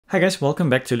Hi guys, welcome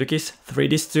back to Lucky's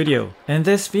 3D Studio. In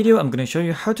this video, I'm going to show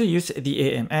you how to use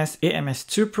the AMS,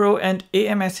 AMS2 Pro and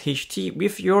AMS HT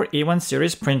with your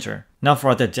A1-Series printer. Now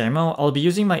for the demo, I'll be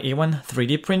using my A1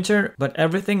 3D printer, but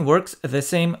everything works the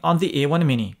same on the A1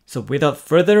 Mini. So without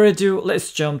further ado,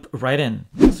 let's jump right in.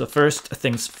 So first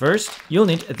things first, you'll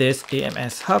need this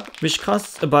AMS hub, which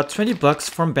costs about 20 bucks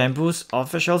from Bamboo's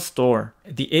official store.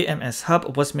 The AMS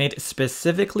hub was made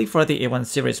specifically for the A1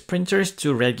 series printers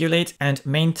to regulate and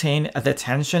maintain the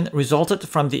tension resulted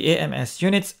from the AMS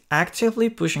units actively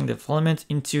pushing the filament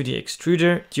into the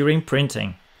extruder during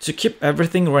printing. To keep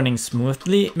everything running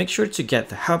smoothly, make sure to get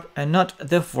the hub and not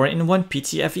the 4-in-1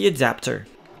 PTFE adapter.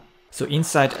 So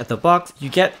inside the box, you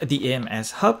get the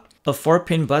AMS hub, a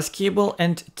 4-pin bus cable,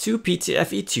 and 2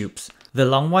 PTFE tubes. The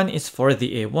long one is for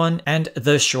the A1 and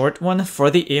the short one for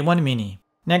the A1 Mini.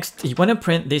 Next, you want to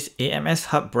print this AMS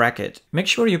hub bracket. Make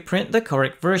sure you print the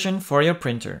correct version for your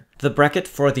printer. The bracket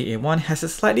for the A1 has a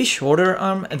slightly shorter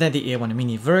arm than the A1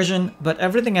 Mini version, but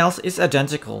everything else is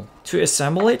identical. To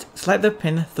assemble it, slide the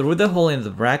pin through the hole in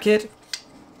the bracket.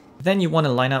 Then you want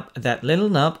to line up that little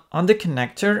nub on the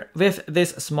connector with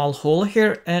this small hole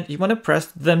here, and you want to press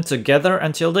them together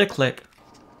until they click.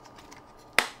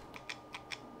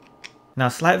 Now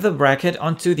slide the bracket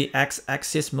onto the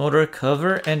X-axis motor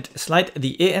cover and slide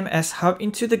the AMS hub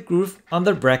into the groove on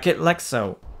the bracket like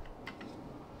so.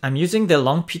 I'm using the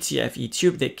long PTFE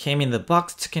tube that came in the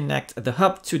box to connect the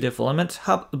hub to the filament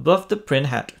hub above the print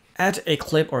head. Add a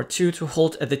clip or two to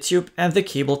hold the tube and the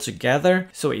cable together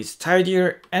so it's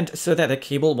tidier and so that the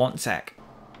cable won't sag.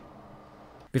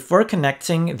 Before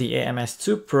connecting the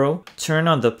AMS2 Pro, turn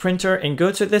on the printer and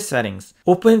go to the settings.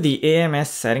 Open the AMS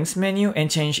settings menu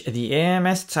and change the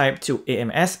AMS type to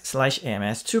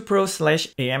AMS/AMS2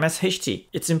 Pro/AMS HT.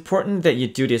 It's important that you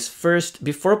do this first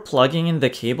before plugging in the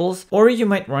cables, or you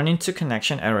might run into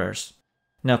connection errors.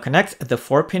 Now connect the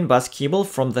 4-pin bus cable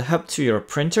from the hub to your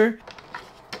printer.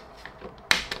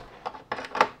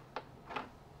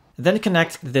 Then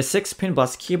connect the 6-pin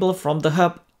bus cable from the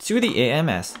hub to the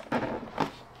AMS.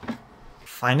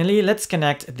 Finally, let's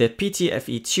connect the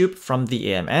PTFE tube from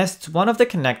the AMS to one of the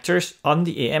connectors on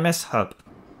the AMS hub.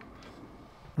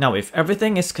 Now, if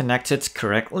everything is connected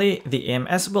correctly, the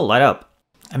AMS will light up.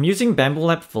 I'm using Bamboo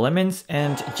Lab filaments,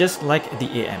 and just like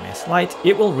the AMS light,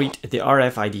 it will read the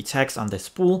RFID tags on the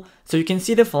spool so you can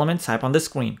see the filament type on the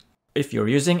screen. If you're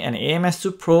using an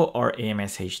AMS2 Pro or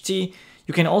AMS HT,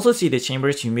 you can also see the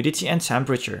chamber's humidity and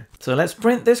temperature. So let's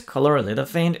print this color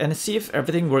lithophane and see if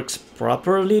everything works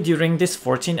properly during this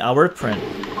 14-hour print.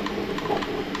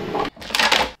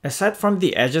 Aside from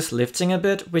the edges lifting a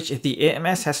bit, which the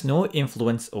AMS has no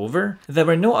influence over, there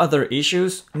were no other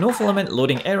issues, no filament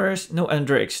loading errors, no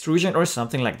under extrusion or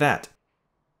something like that.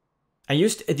 I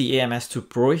used the AMS2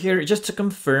 Pro here just to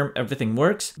confirm everything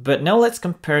works, but now let's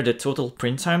compare the total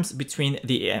print times between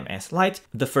the AMS Lite,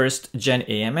 the first gen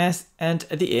AMS, and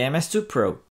the AMS2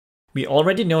 Pro. We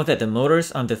already know that the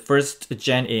motors on the first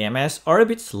gen AMS are a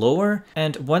bit slower,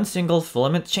 and one single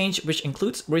filament change, which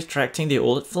includes retracting the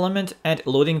old filament and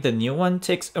loading the new one,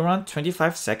 takes around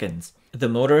 25 seconds. The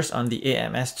motors on the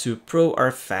AMS2 Pro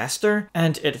are faster,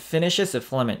 and it finishes a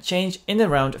filament change in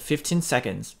around 15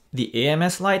 seconds. The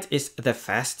AMS Lite is the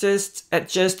fastest at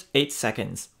just 8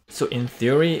 seconds. So in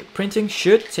theory, printing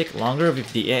should take longer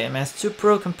with the AMS2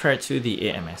 Pro compared to the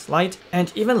AMS Lite,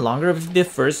 and even longer with the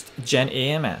first gen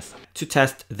AMS. To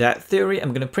test that theory,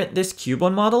 I'm going to print this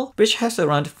Cubone model, which has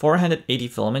around 480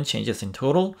 filament changes in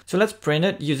total. So let's print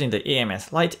it using the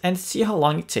AMS Lite and see how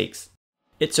long it takes.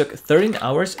 It took 13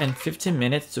 hours and 15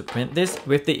 minutes to print this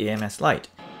with the AMS Lite.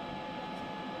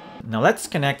 Now let's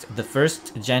connect the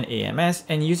first gen AMS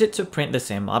and use it to print the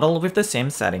same model with the same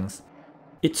settings.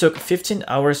 It took 15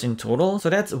 hours in total, so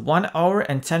that's 1 hour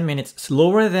and 10 minutes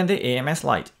slower than the AMS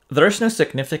Lite. There's no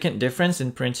significant difference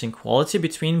in printing quality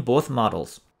between both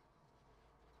models.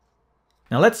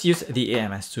 Now let's use the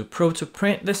AMS2 Pro to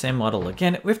print the same model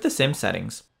again with the same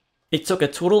settings. It took a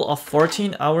total of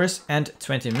 14 hours and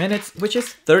 20 minutes, which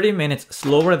is 30 minutes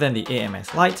slower than the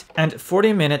AMS Lite and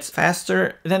 40 minutes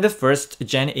faster than the first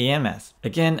gen AMS.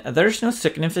 Again, there's no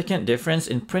significant difference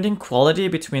in printing quality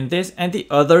between this and the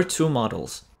other two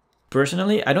models.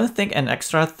 Personally, I don't think an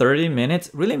extra 30 minutes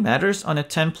really matters on a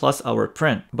 10+ hour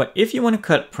print, but if you want to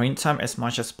cut print time as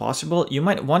much as possible, you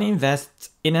might want to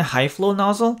invest in a high-flow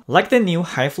nozzle, like the new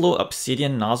high-flow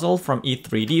Obsidian nozzle from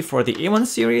E3D for the A1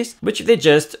 series, which they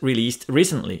just released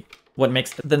recently. What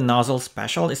makes the nozzle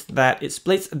special is that it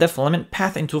splits the filament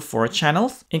path into 4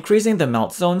 channels, increasing the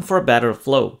melt zone for better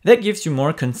flow. That gives you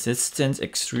more consistent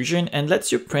extrusion and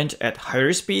lets you print at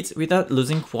higher speeds without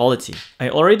losing quality. I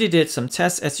already did some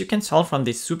tests, as you can tell from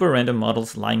these super random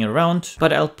models lying around,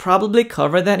 but I'll probably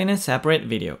cover that in a separate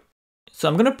video. So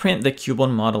I'm gonna print the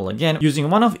Cubone model again using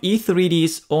one of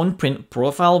E3D's own print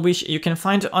profile, which you can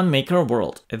find on Maker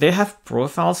World. They have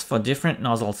profiles for different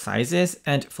nozzle sizes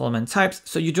and filament types,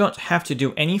 so you don't have to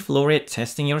do any flow rate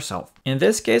testing yourself. In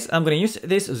this case, I'm gonna use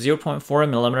this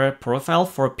 0.4mm profile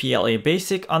for PLA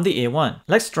Basic on the A1.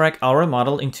 Let's drag our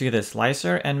model into the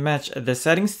slicer and match the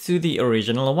settings to the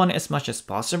original one as much as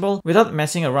possible without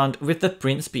messing around with the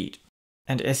print speed.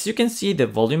 And as you can see, the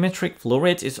volumetric flow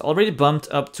rate is already bumped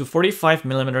up to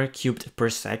 45mm cubed per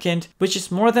second, which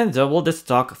is more than double the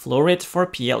stock flow rate for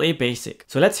PLA Basic.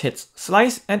 So let's hit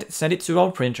slice and send it to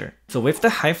our printer. So with the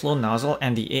high flow nozzle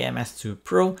and the AMS2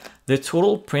 Pro, the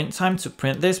total print time to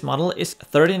print this model is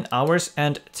 13 hours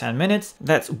and 10 minutes.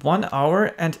 That's 1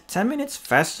 hour and 10 minutes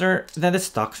faster than the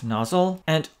stock nozzle.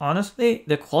 And honestly,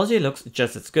 the quality looks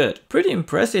just as good. Pretty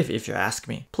impressive if you ask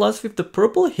me. Plus, with the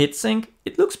purple heatsink,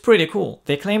 it looks pretty cool.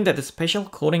 They claim that the special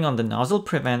coating on the nozzle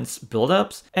prevents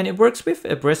buildups, and it works with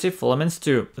abrasive filaments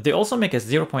too. They also make a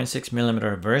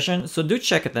 0.6mm version, so do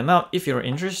check them out if you're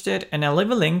interested, and I'll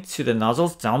leave a link to the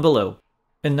nozzles down below.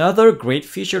 Another great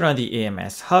feature on the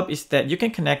AMS hub is that you can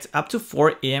connect up to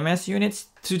 4 AMS units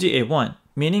to the A1,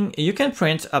 meaning you can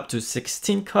print up to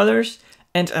 16 colors,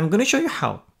 and I'm gonna show you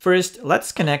how. First,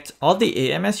 let's connect all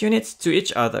the AMS units to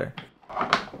each other.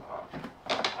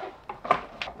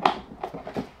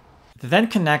 Then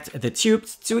connect the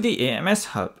tubes to the AMS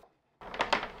hub.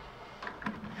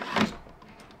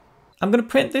 I'm gonna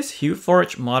print this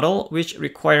HueForge model, which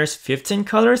requires 15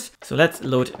 colors, so let's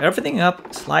load everything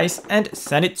up, slice, and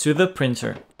send it to the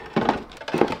printer.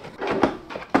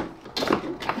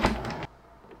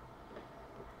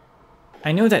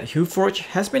 I know that HueForge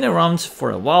has been around for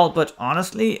a while, but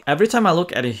honestly, every time I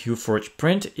look at a HueForge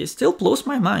print, it still blows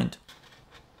my mind.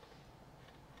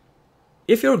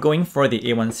 If you're going for the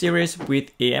A1 series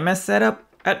with AMS setup,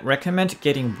 I'd recommend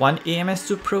getting one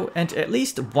AMS2 Pro and at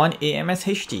least one AMS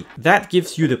HT. That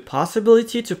gives you the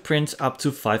possibility to print up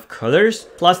to 5 colors,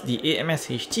 plus the AMS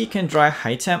HT can dry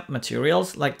high temp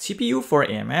materials like TPU for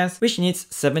AMS, which needs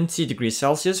 70 degrees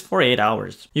Celsius for 8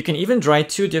 hours. You can even dry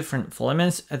 2 different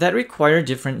filaments that require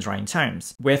different drying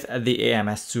times. With the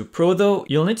AMS2 Pro though,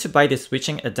 you'll need to buy the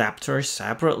switching adapter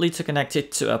separately to connect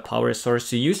it to a power source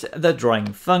to use the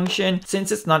drying function,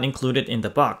 since it's not included in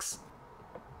the box.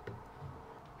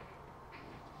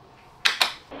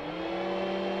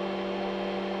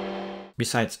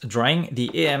 Besides drying,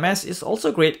 the AMS is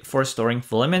also great for storing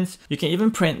filaments. You can even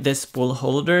print these spool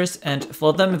holders and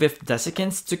fill them with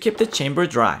desiccants to keep the chamber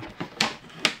dry.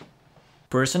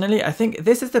 Personally, I think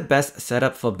this is the best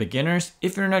setup for beginners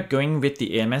if you're not going with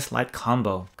the AMS Lite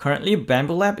combo. Currently,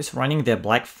 Bamboo Lab is running their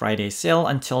Black Friday sale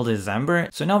until December,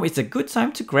 so now it's a good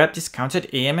time to grab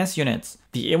discounted AMS units.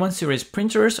 The A1 series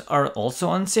printers are also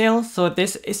on sale, so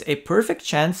this is a perfect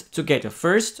chance to get a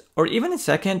first or even a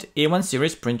second A1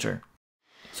 series printer.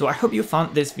 So I hope you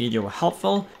found this video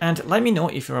helpful, and let me know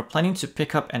if you are planning to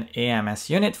pick up an AMS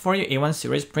unit for your A1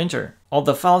 series printer. All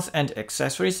the files and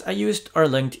accessories I used are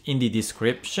linked in the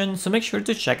description, so make sure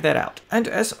to check that out. And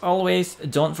as always,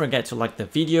 don't forget to like the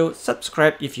video,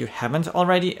 subscribe if you haven't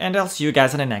already, and I'll see you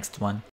guys in the next one.